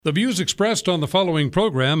The views expressed on the following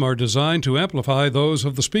program are designed to amplify those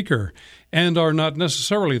of the speaker and are not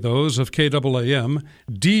necessarily those of KAAM,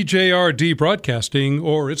 DJRD Broadcasting,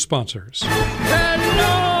 or its sponsors.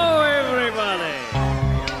 Hello, everybody!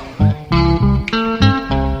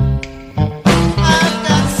 I've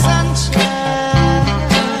got sunshine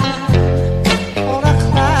on a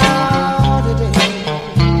cloudy day.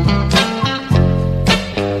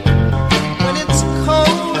 When it's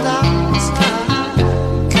cold outside,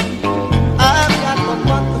 I've got the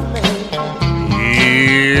month of May.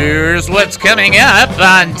 Here's what's coming up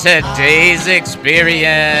on today's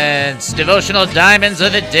experience. Devotional Diamonds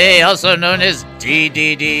of the Day, also known as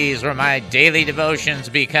DDDs, where my daily devotions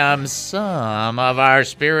become some of our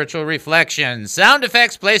spiritual reflections. Sound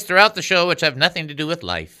effects placed throughout the show which have nothing to do with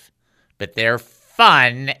life, but they're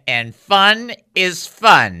fun, and fun is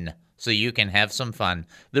fun, so you can have some fun.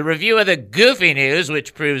 The review of the goofy news,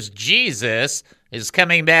 which proves Jesus is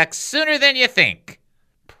coming back sooner than you think.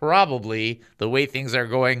 Probably the way things are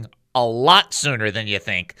going a lot sooner than you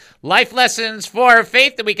think. Life lessons for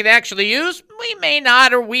faith that we can actually use. We may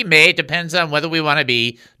not, or we may. Depends on whether we want to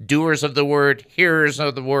be doers of the word, hearers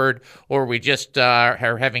of the word, or we just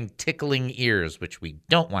are having tickling ears, which we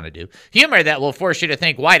don't want to do. Humor that will force you to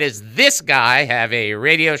think, why does this guy have a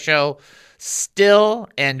radio show? Still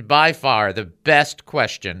and by far the best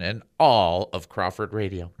question in all of Crawford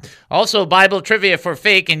Radio. Also, Bible trivia for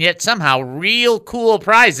fake and yet somehow real cool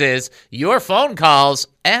prizes, your phone calls,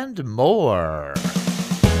 and more.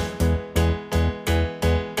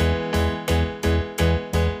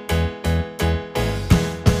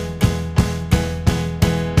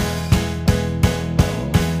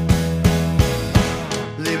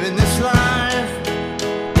 Living this life,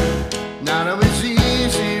 not always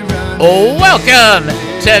easy running. Welcome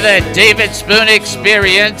to the David Spoon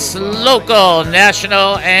Experience, local,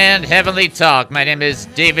 national, and heavenly talk. My name is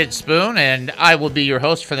David Spoon, and I will be your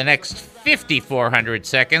host for the next 5,400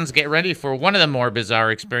 seconds. Get ready for one of the more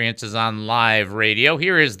bizarre experiences on live radio.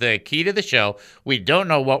 Here is the key to the show. We don't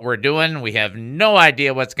know what we're doing. We have no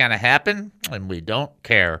idea what's going to happen, and we don't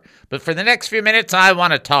care. But for the next few minutes, I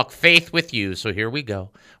want to talk faith with you, so here we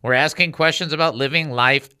go. We're asking questions about living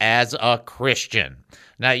life as a Christian.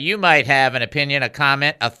 Now, you might have an opinion, a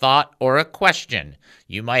comment, a thought, or a question.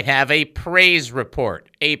 You might have a praise report,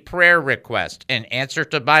 a prayer request, an answer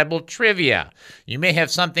to Bible trivia. You may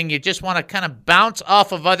have something you just want to kind of bounce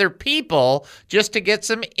off of other people just to get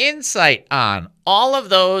some insight on. All of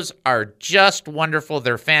those are just wonderful.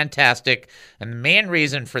 They're fantastic. And the main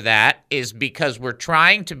reason for that is because we're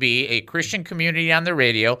trying to be a Christian community on the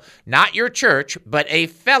radio, not your church, but a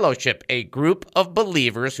fellowship, a group of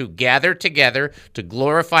believers who gather together to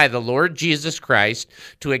glorify the Lord Jesus Christ,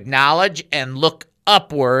 to acknowledge and look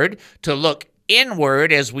upward, to look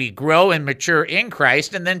inward as we grow and mature in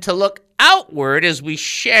Christ, and then to look outward as we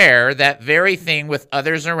share that very thing with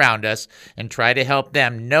others around us and try to help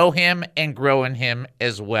them know Him and grow in Him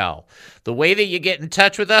as well. The way that you get in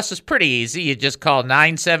touch with us is pretty easy. You just call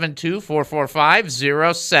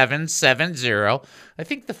 972-445-0770. I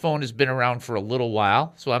think the phone has been around for a little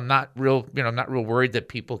while, so I'm not real worried that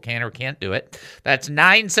people can or can't do it. That's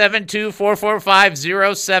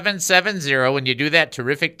 972-445-0770. When you do that,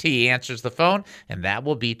 Terrific T answers the phone, and that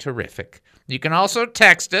will be terrific. You can also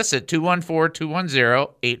text us at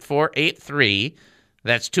 214-210-8483.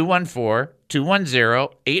 That's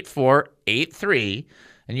 214-210-8483.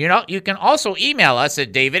 And you can also email us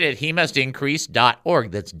at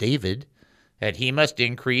david@hemustincrease.org. That's David at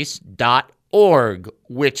hemustincrease.org,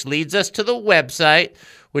 which leads us to the website,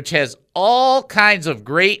 which has all kinds of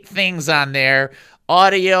great things on there: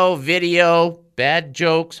 audio, video, bad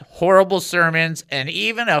jokes, horrible sermons, and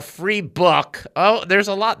even a free book. Oh, there's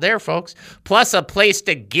a lot there, folks. Plus a place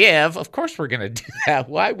to give. Of course we're going to do that.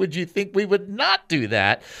 Why would you think we would not do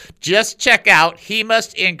that? Just check out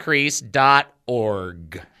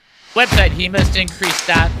hemustincrease.org. Website,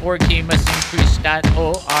 hemustincrease.org,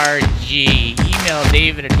 hemustincrease.org. Email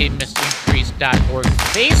David at hemustincrease.org.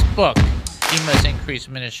 Facebook, He Must Increase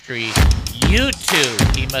Ministry.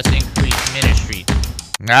 YouTube, He Must Increase Ministry.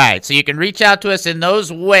 All right, so you can reach out to us in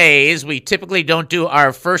those ways. We typically don't do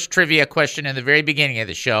our first trivia question in the very beginning of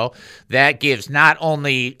the show. That gives not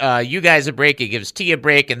only you guys a break, it gives T a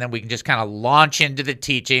break, and then we can just kind of launch into the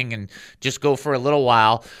teaching and just go for a little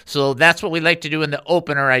while. So that's what we like to do in the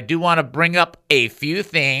opener. I do want to bring up a few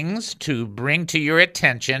things to bring to your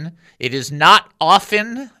attention. It is not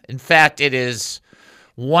often, in fact, it is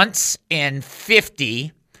once in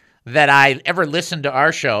 50 that I ever listen to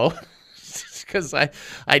our show. Because I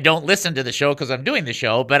don't listen to the show because I'm doing the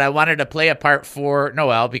show, but I wanted to play a part for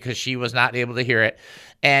Noelle because she was not able to hear it.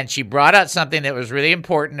 And she brought out something that was really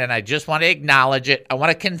important, and I just want to acknowledge it. I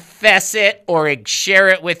want to confess it or share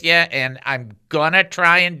it with you, and I'm going to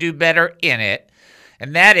try and do better in it.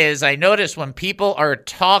 And that is, I notice when people are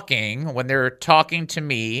talking, when they're talking to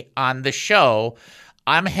me on the show,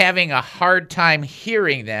 I'm having a hard time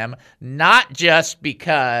hearing them, not just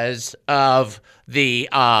because of the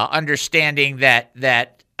understanding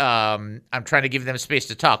that I'm trying to give them space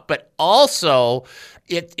to talk, but also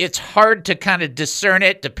it's hard to kind of discern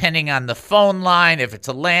it depending on the phone line, if it's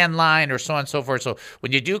a landline or so on and so forth. So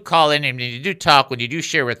when you do call in and when you do talk, when you do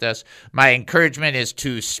share with us, my encouragement is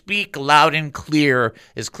to speak loud and clear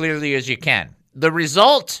as clearly as you can. The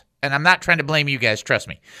result, and I'm not trying to blame you guys, trust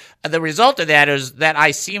me. The result of that is that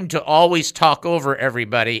I seem to always talk over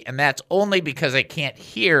everybody, and that's only because I can't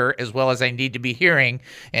hear as well as I need to be hearing,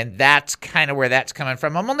 and that's kind of where that's coming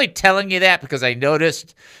from. I'm only telling you that because I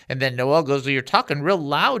noticed, and then Noelle goes, well, you're talking real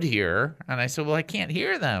loud here, and I said, well, I can't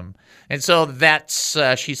hear them. And so that's,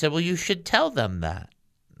 she said, well, you should tell them that.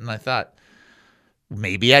 And I thought,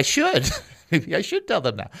 maybe I should. Maybe I should tell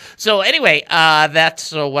them that. So anyway,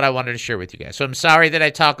 that's what I wanted to share with you guys. So I'm sorry that I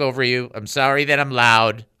talk over you. I'm sorry that I'm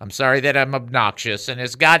loud. I'm sorry that I'm obnoxious. And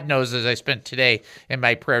as God knows, as I spent today in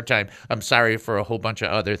my prayer time, I'm sorry for a whole bunch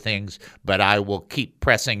of other things, but I will keep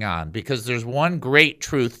pressing on because there's one great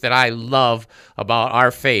truth that I love about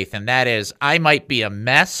our faith, and that is I might be a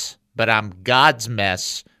mess, but I'm God's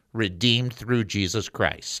mess redeemed through Jesus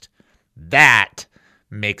Christ. That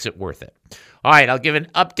makes it worth it. All right, I'll give an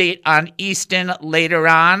update on Easton later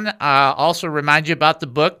on. Also remind you about the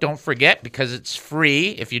book. Don't forget, because it's free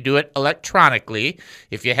if you do it electronically.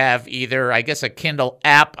 If you have either, I guess, a Kindle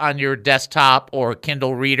app on your desktop or a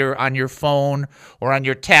Kindle reader on your phone or on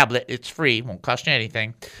your tablet, it's free. Won't cost you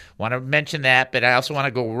anything. Want to mention that, but I also want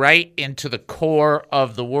to go right into the core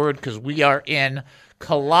of the word because we are in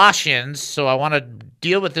Colossians. So I want to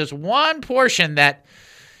deal with this one portion that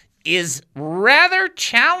is rather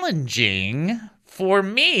challenging for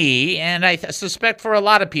me, and I suspect for a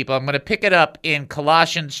lot of people. I'm going to pick it up in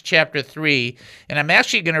Colossians chapter 3, and I'm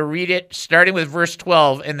actually going to read it starting with verse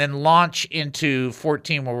 12 and then launch into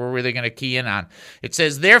 14 where we're really going to key in on. It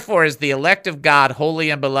says, therefore, as the elect of God,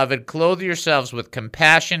 holy and beloved, clothe yourselves with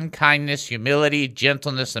compassion, kindness, humility,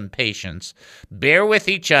 gentleness, and patience. Bear with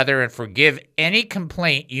each other and forgive any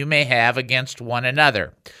complaint you may have against one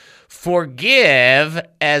another. Forgive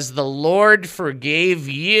as the Lord forgave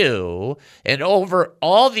you, and over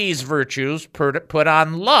all these virtues put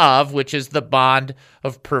on love, which is the bond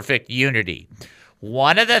of perfect unity.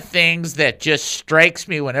 One of the things that just strikes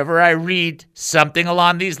me whenever I read something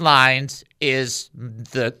along these lines is in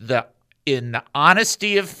the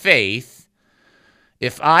honesty of faith,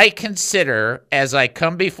 if I consider as I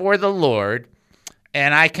come before the Lord,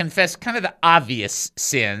 and I confess kind of the obvious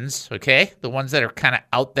sins, okay? The ones that are kind of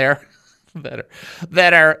out there,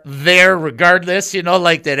 that are there regardless,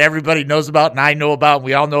 like that everybody knows about and I know about and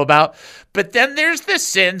we all know about. But then there's the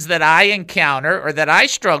sins that I encounter or that I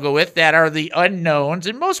struggle with that are the unknowns,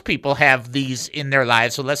 and most people have these in their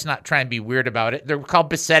lives, so let's not try and be weird about it. They're called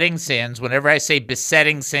besetting sins. Whenever I say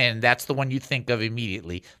besetting sin, that's the one you think of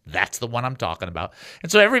immediately. That's the one I'm talking about. And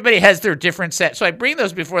so everybody has their different set. So I bring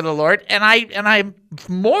those before the Lord, and I'm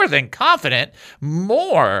more than confident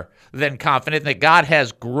that God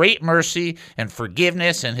has great mercy and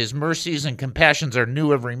forgiveness, and his mercies and compassions are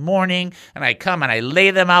new every morning. And I come and I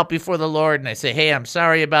lay them out before the Lord, and I say, hey, I'm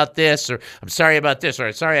sorry about this, or I'm sorry about this, or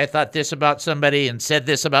I'm sorry I thought this about somebody and said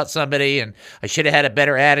this about somebody, and I should have had a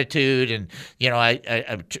better attitude, and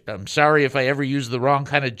I'm sorry if I ever used the wrong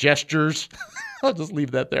kind of gestures. I'll just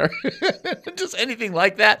leave that there. Just anything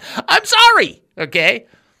like that. I'm sorry, okay?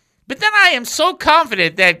 But then I am so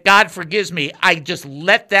confident that God forgives me, I just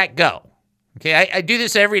let that go. Okay, I do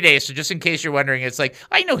this every day, so just in case you're wondering, it's like,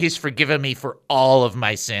 I know he's forgiven me for all of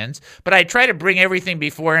my sins, but I try to bring everything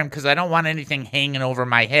before him because I don't want anything hanging over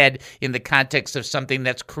my head in the context of something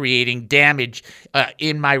that's creating damage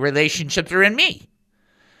in my relationships or in me.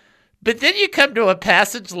 But then you come to a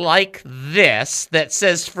passage like this that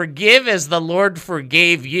says, forgive as the Lord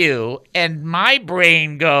forgave you, and my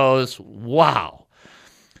brain goes, wow,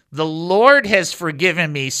 the Lord has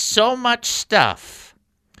forgiven me so much stuff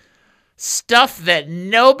that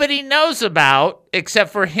nobody knows about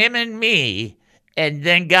except for him and me. And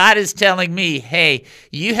then God is telling me, hey,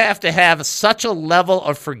 you have to have such a level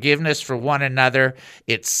of forgiveness for one another.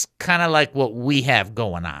 It's kind of like what we have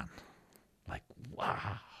going on. Like,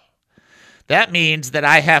 wow. That means that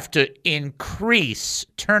I have to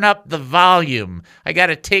turn up the volume. I got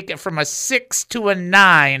to take it from a 6 to a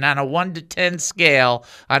 9 on a 1 to 10 scale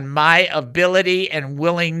on my ability and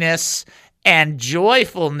willingness and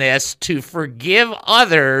joyfulness to forgive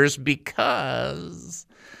others because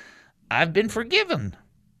I've been forgiven.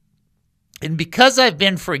 And because I've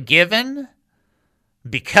been forgiven,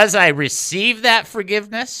 because I receive that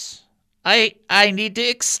forgiveness, I need to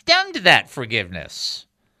extend that forgiveness.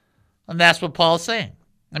 And that's what Paul's saying.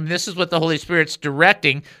 I mean, this is what the Holy Spirit's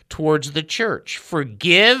directing towards the church.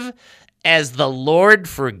 Forgive as the Lord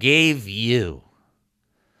forgave you.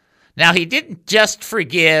 Now, he didn't just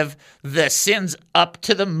forgive the sins up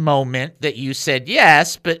to the moment that you said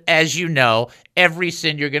yes, but as you know, every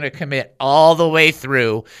sin you're going to commit all the way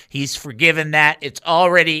through, he's forgiven that. It's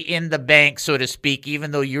already in the bank, so to speak,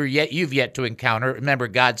 even though you've yet to encounter. Remember,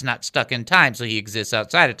 God's not stuck in time, so he exists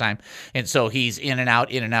outside of time. And so he's in and out,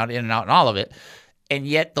 in and out, in and out, and all of it. And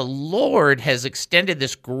yet the Lord has extended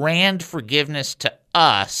this grand forgiveness to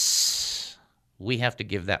us. We have to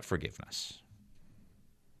give that forgiveness.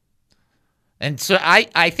 And so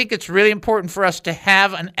I think it's really important for us to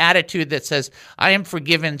have an attitude that says, I am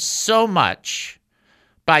forgiven so much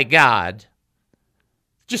by God,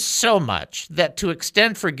 just so much, that to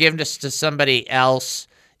extend forgiveness to somebody else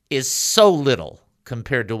is so little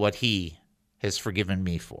compared to what he has forgiven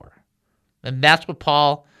me for. And that's what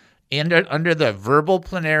Paul, under the verbal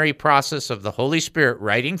plenary process of the Holy Spirit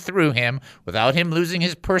writing through him, without him losing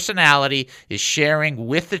his personality, is sharing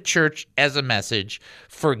with the church as a message,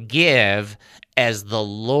 forgive as the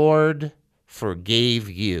Lord forgave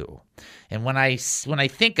you. And when I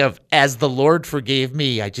think of as the Lord forgave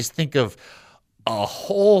me, I just think of a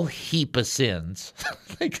whole heap of sins,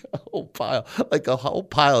 like a whole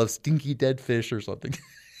pile of stinky dead fish or something.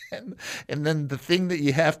 And then the thing that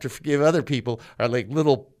you have to forgive other people are like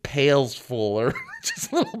little pails full or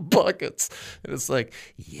just little buckets. And it's like,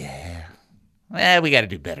 yeah, we got to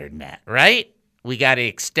do better than that, right? We got to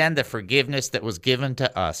extend the forgiveness that was given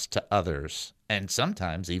to us to others, and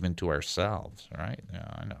sometimes even to ourselves, right? Yeah,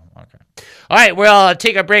 I know. Okay. All right, we'll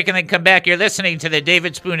take a break and then come back. You're listening to the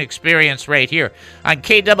David Spoon Experience right here on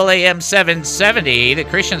KAAM 770, the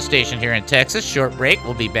Christian station here in Texas. Short break.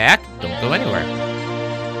 We'll be back. Don't go anywhere.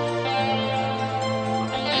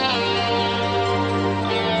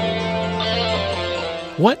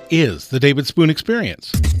 What is the David Spoon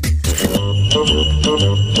Experience?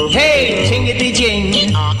 Hey, jingity jing,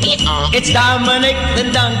 it's Dominic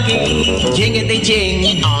the donkey. Jingity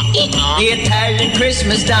jing, the Italian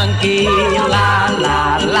Christmas donkey. La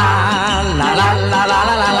la la la la la la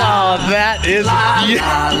la la. Oh, that is la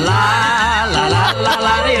la la la la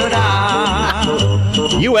la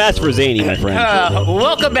la. You asked for zany, my friend.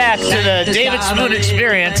 Welcome back to the David Spoon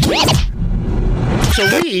Experience.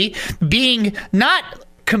 So we, being not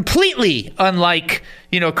completely unlike,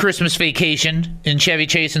 Christmas Vacation in Chevy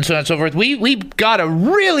Chase and so on and so forth, we got a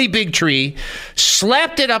really big tree,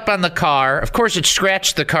 slapped it up on the car. Of course, it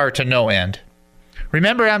scratched the car to no end.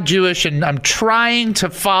 Remember, I'm Jewish, and I'm trying to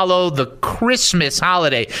follow the Christmas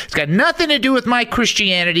holiday. It's got nothing to do with my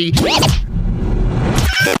Christianity.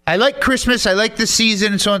 I like Christmas. I like the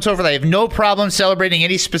season and so on and so forth. I have no problem celebrating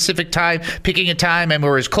any specific time, picking a time, and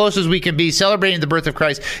we're as close as we can be celebrating the birth of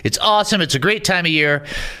Christ. It's awesome. It's a great time of year.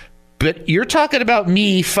 But you're talking about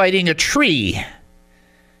me fighting a tree.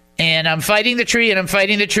 And I'm fighting the tree, and I'm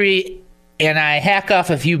fighting the tree, and I hack off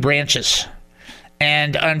a few branches.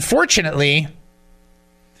 And unfortunately,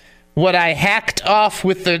 what I hacked off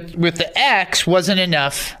with the axe wasn't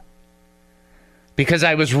enough. Because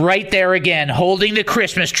I was right there again, holding the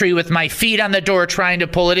Christmas tree with my feet on the door, trying to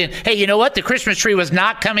pull it in. Hey, you know what? The Christmas tree was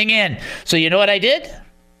not coming in. So you know what I did?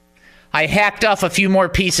 I hacked off a few more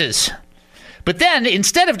pieces. But then,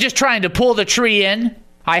 instead of just trying to pull the tree in,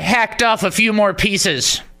 I hacked off a few more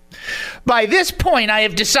pieces. By this point, I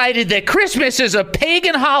have decided that Christmas is a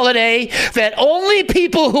pagan holiday that only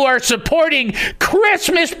people who are supporting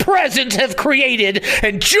Christmas presents have created,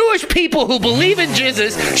 and Jewish people who believe in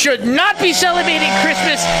Jesus should not be celebrating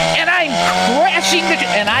Christmas, and I'm crashing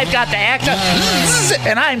and I've got the axe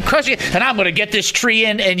and I'm crushing it, and I'm going to get this tree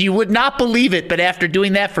in, and you would not believe it, but after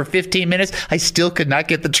doing that for 15 minutes, I still could not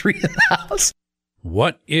get the tree in the house.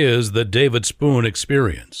 What is the David Spoon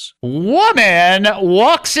Experience? Woman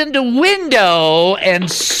walks into window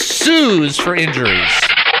and sues for injuries.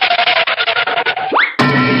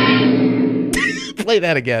 Play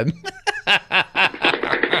that again.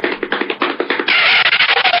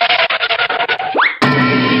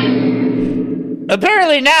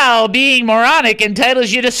 Apparently now, being moronic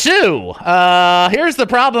entitles you to sue. Here's the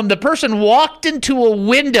problem. The person walked into a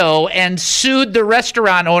window and sued the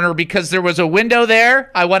restaurant owner because there was a window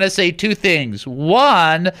there. I want to say two things.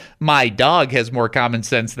 One, my dog has more common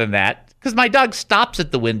sense than that because my dog stops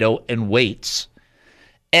at the window and waits.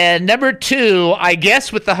 And number 2, I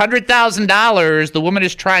guess with the $100,000 the woman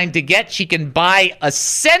is trying to get, she can buy a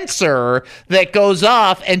sensor that goes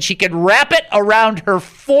off and she can wrap it around her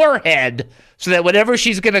forehead so that whenever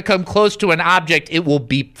she's going to come close to an object, it will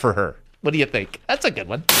beep for her. What do you think? That's a good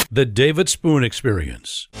one. The David Spoon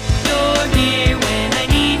Experience.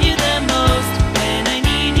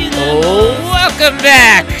 Welcome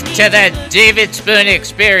back to the David Spoon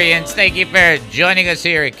Experience. Thank you for joining us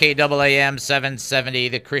here at KAAM 770,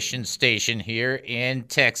 the Christian station here in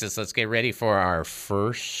Texas. Let's get ready for our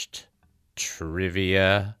first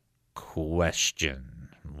trivia question.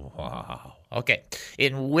 Wow. Okay.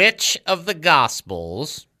 In which of the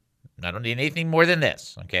Gospels, I don't need anything more than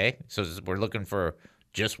this, okay? So we're looking for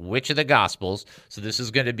just which of the Gospels. So this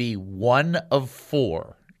is going to be one of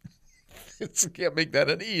 4. Can't make that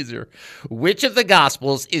any easier. Which of the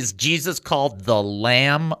Gospels is Jesus called the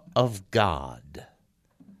Lamb of God?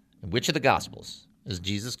 Which of the Gospels is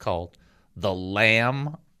Jesus called the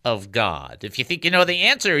Lamb of God? If you think you know the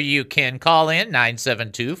answer, you can call in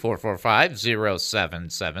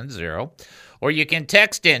 972-445-0770, or you can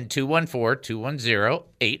text in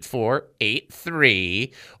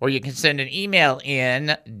 214-210-8483, or you can send an email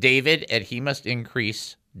in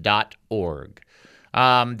david@hemustincrease.org.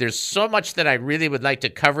 There's so much that I really would like to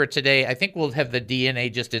cover today. I think we'll have the DNA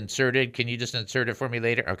just inserted. Can you just insert it for me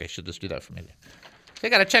later? Okay, she'll just do that for me later. I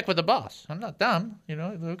got to check with the boss. I'm not dumb, you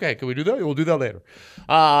know. Okay, can we do that? We'll do that later.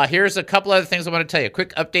 Here's a couple other things I want to tell you. A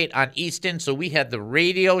quick update on Easton. So we had the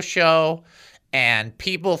radio show and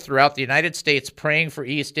people throughout the United States praying for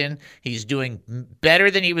Easton. He's doing better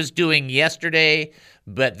than he was doing yesterday,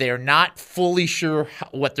 but they're not fully sure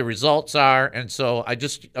what the results are. And so I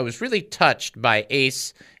was really touched by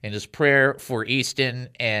Ace and his prayer for Easton,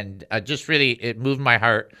 and it moved my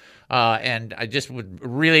heart. And I just would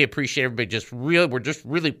really appreciate everybody we're just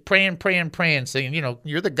really praying, saying, you know,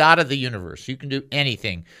 you're the God of the universe. You can do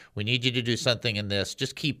anything. We need you to do something in this.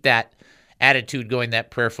 Just keep that attitude going, that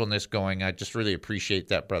prayerfulness going. I just really appreciate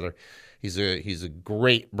that, brother. He's a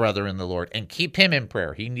great brother in the Lord, and keep him in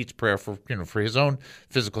prayer. He needs prayer for his own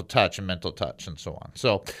physical touch and mental touch and so on.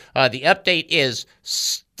 So the update is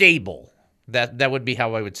stable. That would be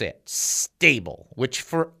how I would say it. Stable, which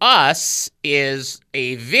for us is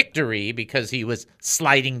a victory because he was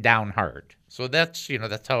sliding down hard. So that's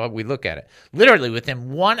how we look at it. Literally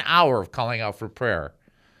within 1 hour of calling out for prayer,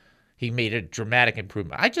 he made a dramatic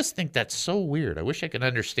improvement. I just think that's so weird. I wish I could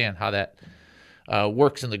understand how that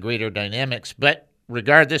works in the greater dynamics. But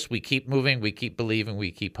regardless, we keep moving, we keep believing, we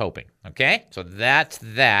keep hoping. Okay? So that's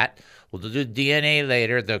that. We'll do DNA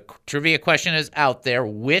later. The trivia question is out there.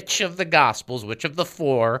 Which of the Gospels, which of the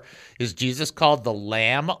 4, is Jesus called the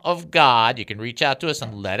Lamb of God? You can reach out to us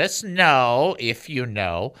and let us know if you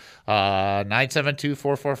know.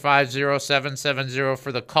 972-445-0770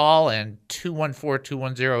 for the call and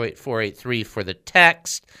 214-210-8483 for the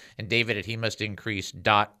text, and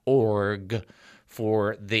david@hemustincrease.org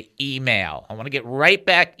for the email. I want to get right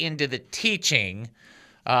back into the teaching.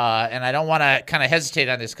 And I don't want to kind of hesitate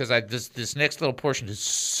on this because this next little portion is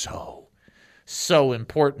so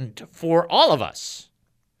important for all of us.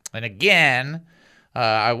 And again,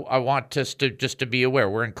 I want us to be aware.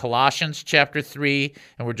 We're in Colossians chapter 3,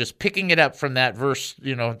 and we're just picking it up from that verse,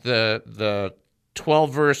 the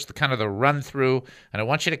 12 verse, kind of the run through. And I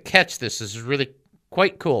want you to catch this. This is really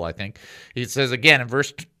quite cool, I think. It says again in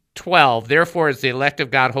verse 12, therefore, as the elect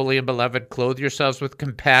of God, holy and beloved, clothe yourselves with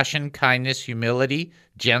compassion, kindness, humility,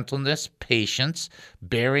 gentleness, patience,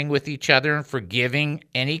 bearing with each other and forgiving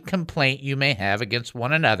any complaint you may have against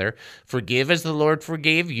one another. Forgive as the Lord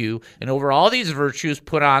forgave you. And over all these virtues,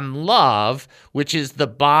 put on love, which is the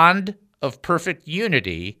bond of perfect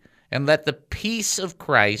unity, and let the peace of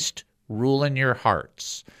Christ rule in your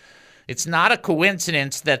hearts. It's not a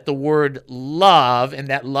coincidence that the word love, and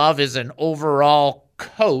that love is an overall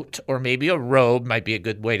coat, or maybe a robe might be a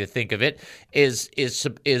good way to think of it, is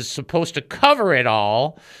supposed to cover it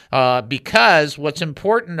all, because what's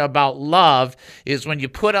important about love is when you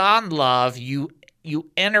put on love, you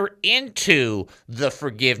enter into the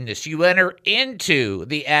forgiveness. You enter into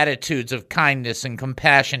the attitudes of kindness and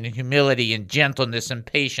compassion and humility and gentleness and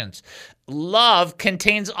patience. Love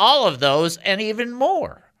contains all of those and even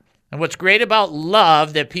more. And what's great about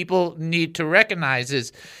love that people need to recognize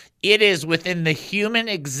is it is within the human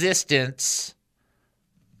existence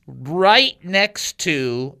right next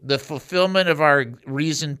to the fulfillment of our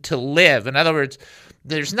reason to live. In other words,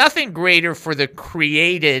 there's nothing greater for the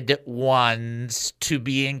created ones to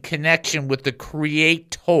be in connection with the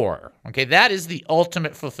Creator. Okay, that is the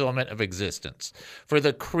ultimate fulfillment of existence. For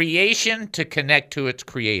the creation to connect to its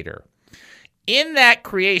Creator. In that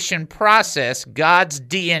creation process, God's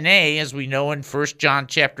DNA, as we know in 1 John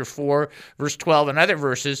chapter 4, verse 12 and other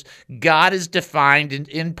verses, God is defined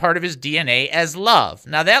in part of his DNA as love.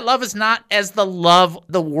 Now, that love is not as the love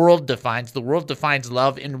the world defines. The world defines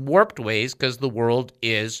love in warped ways because the world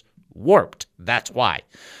is warped. That's why.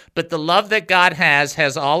 But the love that God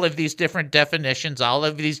has all of these different definitions, all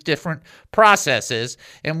of these different processes.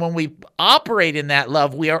 And when we operate in that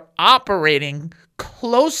love, we are operating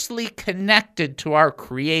closely connected to our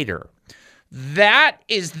Creator. That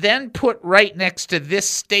is then put right next to this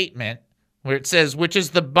statement where it says, which is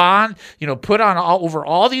the bond, put on over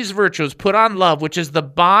all these virtues, put on love, which is the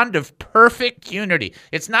bond of perfect unity.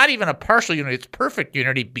 It's not even a partial unity, it's perfect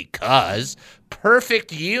unity, because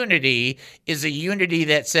perfect unity is a unity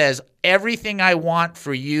that says everything I want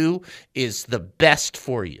for you is the best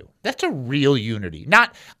for you. That's a real unity.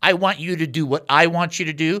 Not, I want you to do what I want you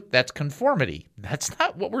to do. That's conformity. That's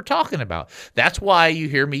not what we're talking about. That's why you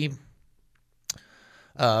hear me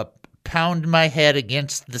pound my head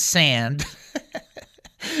against the sand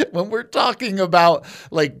when we're talking about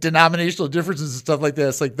like denominational differences and stuff like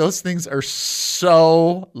this. Like, those things are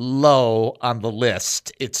so low on the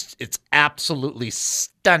list. It's absolutely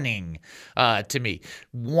stunning to me.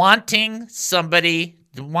 Wanting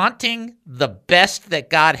the best that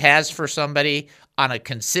God has for somebody on a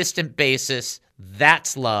consistent basis,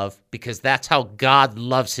 that's love, because that's how God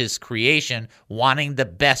loves his creation, wanting the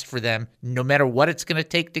best for them, no matter what it's going to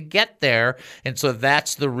take to get there. And so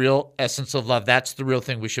that's the real essence of love. That's the real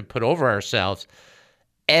thing we should put over ourselves.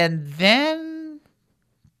 And then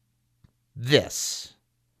this,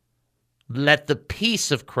 let the peace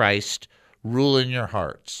of Christ rule in your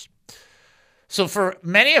hearts. So for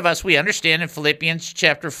many of us, we understand in Philippians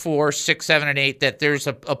chapter 4, 6, 7, and 8 that there's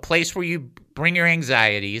a place where you bring your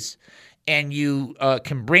anxieties and you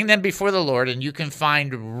can bring them before the Lord, and you can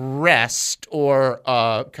find rest or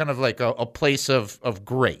kind of like a place of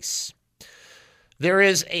grace. There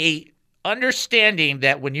is a understanding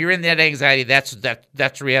that when you're in that anxiety,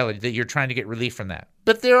 that's reality, that you're trying to get relief from that.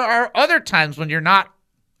 But there are other times when you're not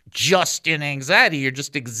just in anxiety, you're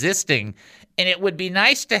just existing. And it would be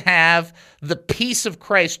nice to have the peace of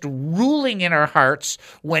Christ ruling in our hearts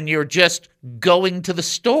when you're just going to the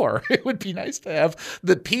store. It would be nice to have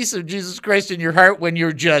the peace of Jesus Christ in your heart when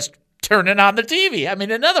you're just turning on the TV. I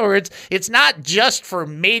mean, in other words, it's not just for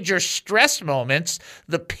major stress moments.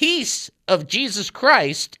 The peace of Jesus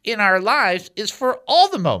Christ in our lives is for all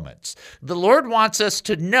the moments. The Lord wants us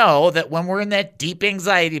to know that when we're in that deep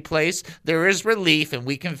anxiety place, there is relief, and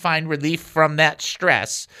we can find relief from that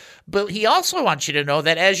stress. But he also wants you to know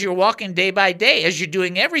that as you're walking day by day, as you're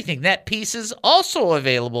doing everything, that peace is also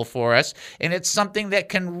available for us, and it's something that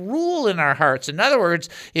can rule in our hearts. In other words,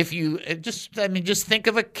 if you just think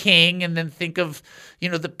of a king, and then think of,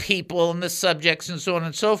 the people and the subjects and so on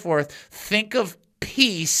and so forth. Think of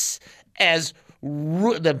peace as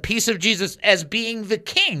the peace of Jesus as being the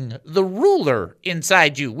king, the ruler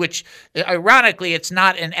inside you, which ironically, it's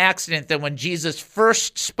not an accident that when Jesus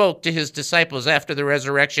first spoke to his disciples after the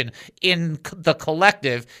resurrection in the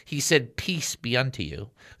collective, he said, "Peace be unto you."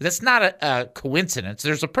 That's not a coincidence.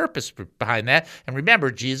 There's a purpose behind that. And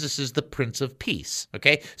remember, Jesus is the Prince of Peace,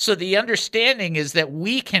 okay? So the understanding is that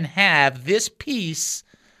we can have this peace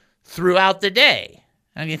throughout the day.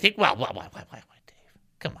 And you think, well, Dave,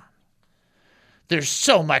 come on. There's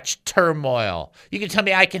so much turmoil. You can tell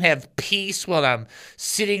me I can have peace while I'm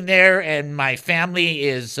sitting there and my family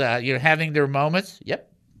is having their moments? Yep.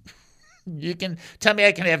 You can tell me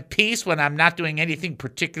I can have peace when I'm not doing anything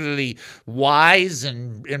particularly wise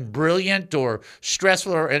and brilliant or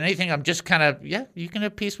stressful or anything. I'm just kind of, you can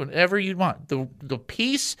have peace whenever you want. The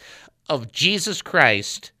peace of Jesus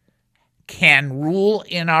Christ can rule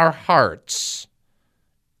in our hearts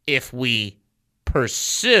if we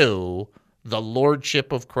pursue the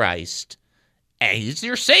lordship of Christ. And he's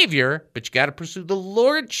your Savior, but you got to pursue the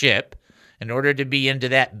lordship in order to be into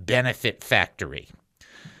that benefit factory.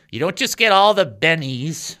 You don't just get all the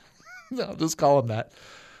bennies, I'll just call them that,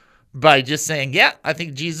 by just saying, yeah, I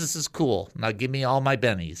think Jesus is cool. Now give me all my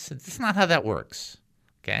bennies. That's not how that works,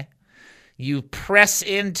 okay? You press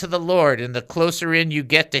into the Lord, and the closer in you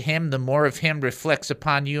get to him, the more of him reflects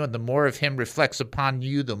upon you, and the more of him reflects upon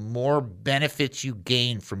you, the more benefits you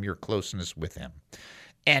gain from your closeness with him.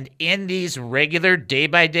 And in these regular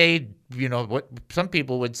day-by-day, what some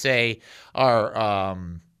people would say are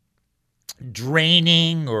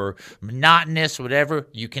draining or monotonous, whatever,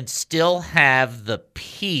 you can still have the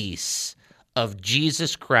peace of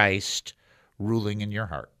Jesus Christ ruling in your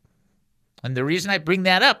heart. And the reason I bring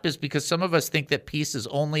that up is because some of us think that peace is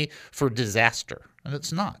only for disaster, and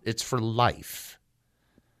it's not. It's for life.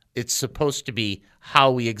 It's supposed to be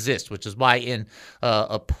how we exist, which is why in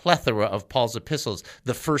a plethora of Paul's epistles,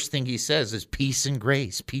 the first thing he says is peace and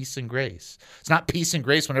grace, peace and grace. It's not peace and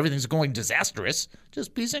grace when everything's going disastrous.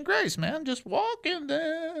 Just peace and grace, man. Just walk in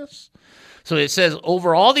this. So it says,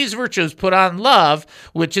 over all these virtues, put on love,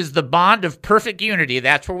 which is the bond of perfect unity.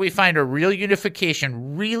 That's where we find a real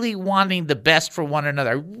unification, really wanting the best for one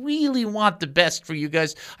another. I really want the best for you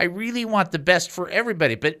guys. I really want the best for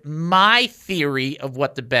everybody. But my theory of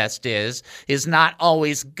what the best is not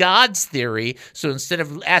always God's theory. So instead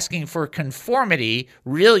of asking for conformity,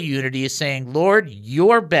 real unity is saying, Lord,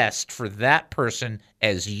 your best for that person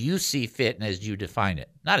as you see fit and as you define it,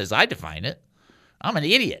 not as I define it. I'm an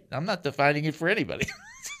idiot. I'm not defining it for anybody.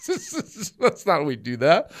 That's not how we do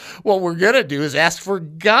that. What we're going to do is ask for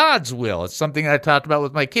God's will. It's something I talked about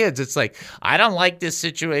with my kids. It's like, I don't like this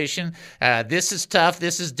situation. This is tough.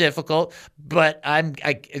 This is difficult. But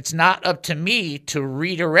it's not up to me to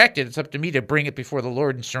redirect it. It's up to me to bring it before the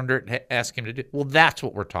Lord and surrender it and ask him to do it. Well, that's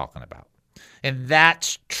what we're talking about. And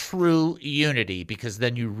that's true unity, because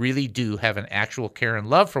then you really do have an actual care and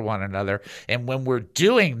love for one another. And when we're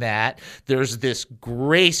doing that, there's this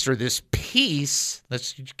grace or this peace.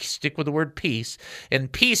 Let's stick with the word peace.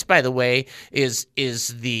 And peace, by the way, is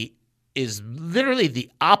literally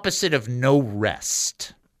the opposite of no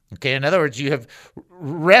rest. Okay, in other words, you have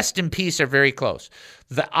rest and peace are very close.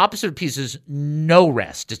 The opposite of peace is no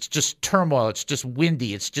rest. It's just turmoil. It's just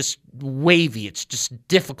windy. It's just wavy. It's just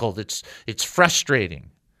difficult. It's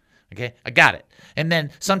frustrating. Okay, I got it. And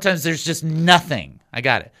then sometimes there's just nothing. I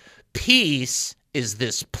got it. Peace is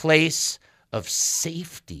this place of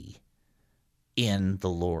safety in the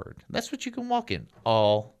Lord. That's what you can walk in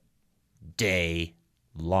all day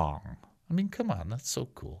long. I mean, come on, that's so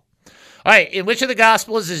cool. All right, in which of the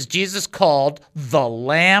Gospels is Jesus called the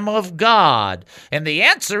Lamb of God? And the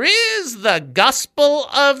answer is the Gospel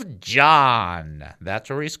of John.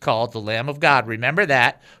 That's where he's called the Lamb of God. Remember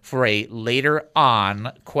that for a later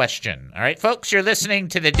on question. All right, folks, you're listening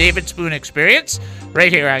to the David Spoon Experience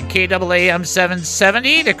right here on KAAM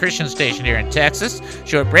 770, the Christian station here in Texas.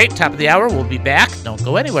 Short break, top of the hour. We'll be back. Don't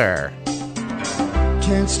go anywhere.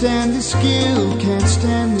 Can't stand the skill, can't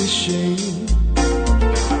stand the shame.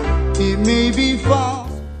 It may be far.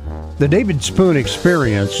 The David Spoon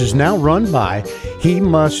Experience is now run by He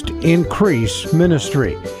Must Increase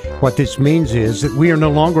Ministry. What this means is that we are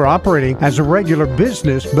no longer operating as a regular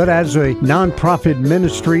business, but as a nonprofit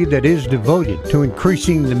ministry that is devoted to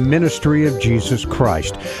increasing the ministry of Jesus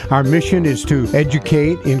Christ. Our mission is to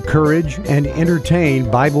educate, encourage, and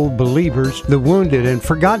entertain Bible believers, the wounded and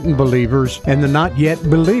forgotten believers, and the not yet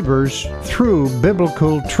believers through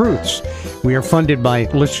biblical truths. We are funded by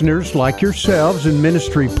listeners like yourselves and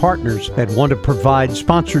ministry partners that want to provide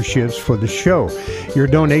sponsorships for the show. Your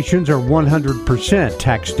donations are 100%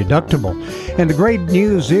 tax deductible. And the great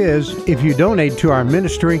news is, if you donate to our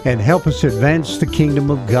ministry and help us advance the kingdom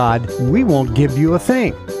of God, we won't give you a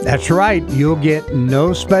thing. That's right, you'll get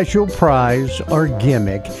no special prize or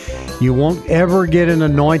gimmick. You won't ever get an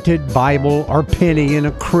anointed Bible or penny in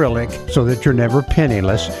acrylic so that you're never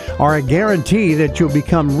penniless, or a guarantee that you'll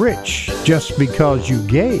become rich just because you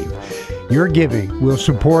gave. Your giving will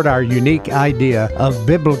support our unique idea of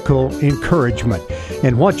biblical encouragement.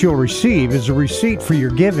 And what you'll receive is a receipt for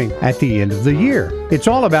your giving at the end of the year. It's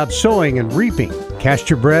all about sowing and reaping. Cast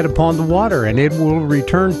your bread upon the water, and it will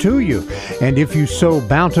return to you. And if you sow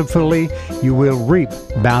bountifully, you will reap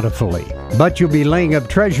bountifully. But you'll be laying up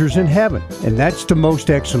treasures in heaven, and that's the most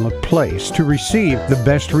excellent place to receive the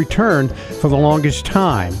best return for the longest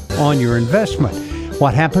time on your investment.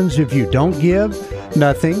 What happens if you don't give?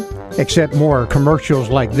 Nothing, except more commercials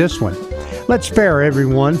like this one. Let's spare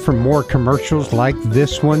everyone from more commercials like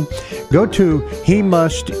this one. Go to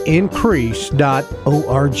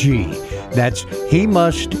hemustincrease.org. That's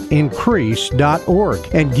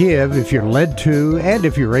hemustincrease.org, and give if you're led to and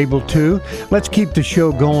if you're able to. Let's keep the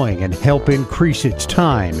show going and help increase its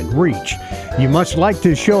time and reach. You must like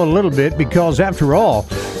this show a little bit because, after all,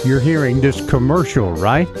 you're hearing this commercial,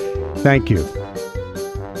 right? Thank you.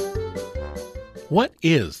 What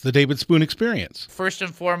is the David Spoon Experience? First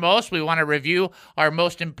and foremost, we want to review our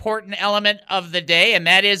most important element of the day, and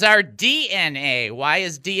that is our DNA. Why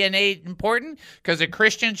is DNA important? Because a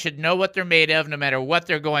Christian should know what they're made of no matter what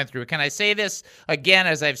they're going through. Can I say this again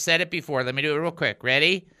as I've said it before? Let me do it real quick.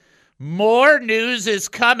 Ready? More news is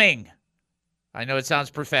coming. I know it sounds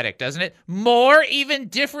prophetic, doesn't it? More, even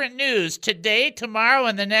different news today, tomorrow,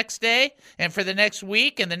 and the next day, and for the next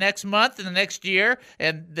week, and the next month, and the next year,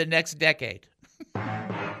 and the next decade.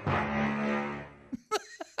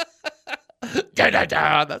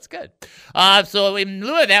 That's good. So in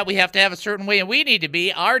lieu of that, we have to have a certain way, and we need to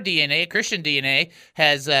be. Our DNA, Christian DNA,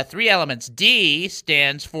 has 3 elements. D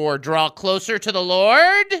stands for draw closer to the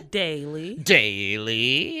Lord.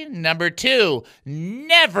 Daily. Number 2,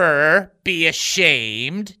 never be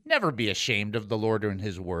ashamed. Never be ashamed of the Lord and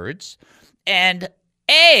his words. And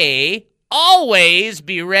A, always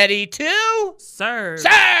be ready to serve.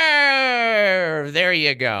 There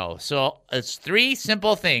you go. So it's 3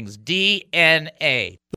 simple things, D, N, A.